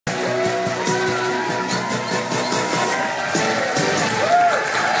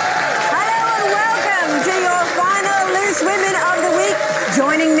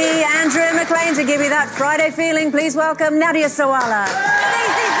to give you that Friday feeling, please welcome Nadia Sawalha,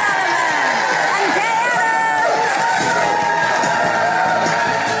 Stacey Solomon, and Kay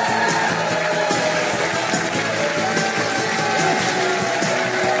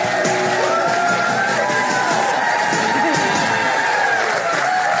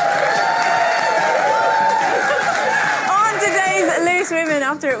Women,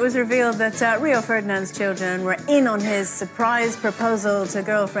 after it was revealed that Rio Ferdinand's children were in on his surprise proposal to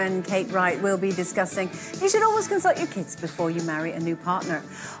girlfriend Kate Wright, we'll be discussing you should always consult your kids before you marry a new partner.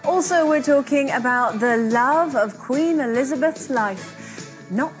 Also, we're talking about the love of Queen Elizabeth's life,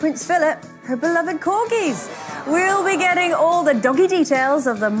 not Prince Philip, her beloved corgis. We'll be getting all the doggy details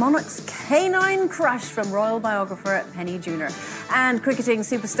of the monarch's canine crush from royal biographer Penny Junor. And cricketing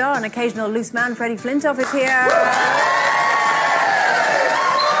superstar and occasional loose man Freddie Flintoff is here.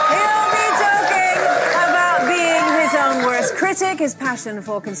 Critic, his passion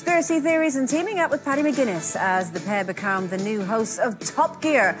for conspiracy theories, and teaming up with Paddy McGuinness as the pair become the new hosts of Top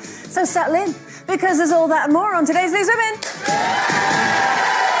Gear. So settle in, because there's all that and more on today's Loose Women.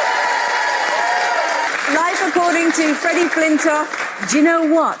 Life According to Freddie Flintoff. Do you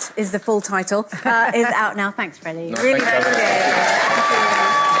know what is the full title? Is out now. Thanks, Freddie. No, really thanks, very good.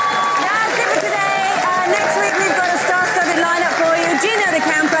 That's it for today. Next week we've got a star-studded lineup for you. Gino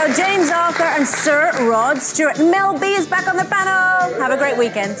DeCampo, James Arthur, and Sir Rod Stewart. Mel B is back on the panel. Have a great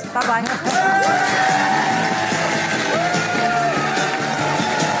weekend. Bye-bye.